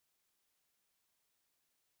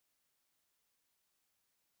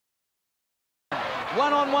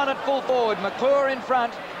1-on-1 at full forward. McClure in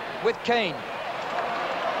front with Keane.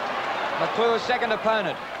 McClure's second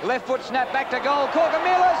opponent. Left foot snap back to goal.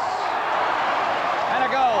 Kourkoumelis. And a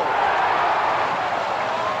goal.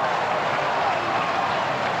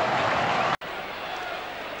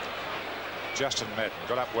 Justin Madden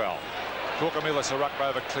got up well. Kourkoumelis a ruck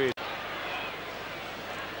over cleared.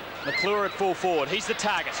 McClure at full forward. He's the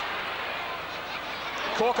target.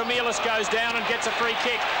 Kourkoumelis goes down and gets a free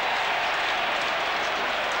kick.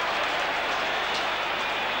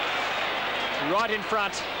 Right in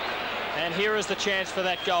front. And here is the chance for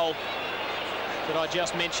that goal that I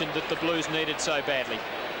just mentioned that the Blues needed so badly.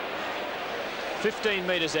 15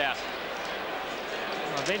 metres out.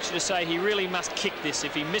 I venture to say he really must kick this.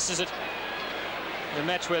 If he misses it, in a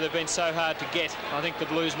match where they've been so hard to get, I think the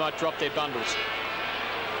Blues might drop their bundles.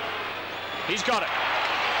 He's got it.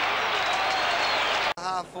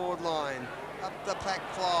 Half-forward line. Up the pack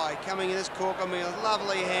fly. Coming in is Kourkoumelis.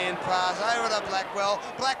 Lovely hand pass over to Blackwell.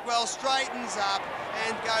 Blackwell straightens up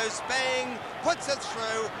and goes bang. Puts it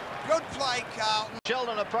through. Good play, Carlton.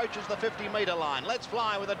 Sheldon approaches the 50-metre line. Let's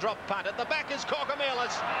fly with a drop punt. At the back is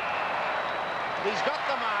Kourkoumelis. He's got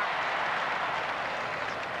the mark.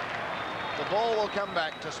 The ball will come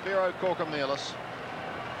back to Spiro Kourkoumelis.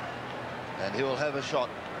 And he will have a shot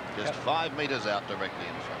just 5 metres out directly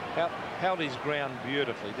in front. Held his ground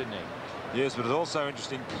beautifully, didn't he? Yes, but it's also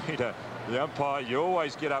interesting, Peter, the umpire, you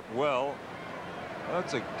always get up well.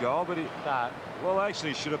 That's a goal, but he... Well,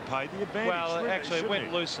 actually, should have paid the advantage. Well, actually, it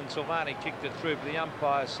went loose and Silvani kicked it through, but the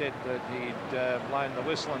umpire said that he'd blown the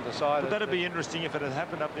whistle and decided... But that'd be interesting if it had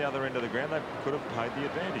happened up the other end of the ground. They could have paid the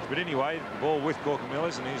advantage. But anyway, the ball with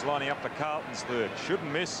Kourkoumelis, and he's lining up for Carlton's third.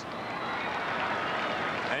 Shouldn't miss.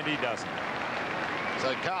 And he doesn't.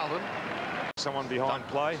 So Carlton... Someone behind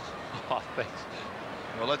play. Oh, thanks.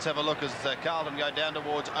 Well, let's have a look as Carlton go down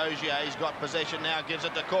towards Ogier. He's got possession now, gives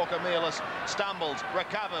it to Kourkoumelis, stumbles,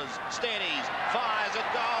 recovers, steadies, fires at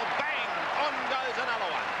goal, bang! On goes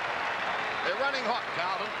another one. They're running hot,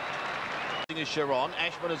 Carlton. Is Sharon.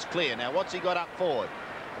 Ashman is clear. Now, what's he got up forward?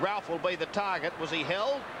 Ralph will be the target. Was he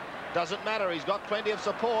held? Doesn't matter. He's got plenty of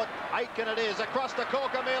support. Aitken it is. Across to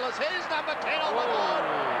Kourkoumelis. Here's number 10 on the board.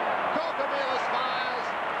 Kourkoumelis fires.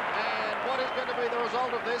 And what is going to be the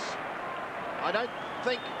result of this? I don't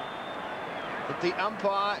think that the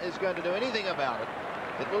umpire is going to do anything about it.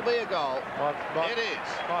 It will be a goal. It is.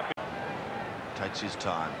 Takes his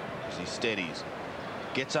time as he steadies.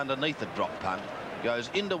 Gets underneath the drop punt.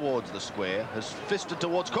 Goes in towards the square. Has fisted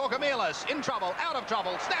towards Kourkoumelis. In trouble, out of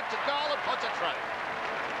trouble. Snaps at goal and puts it through.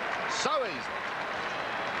 So easy.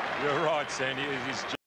 You're right, Sandy. He's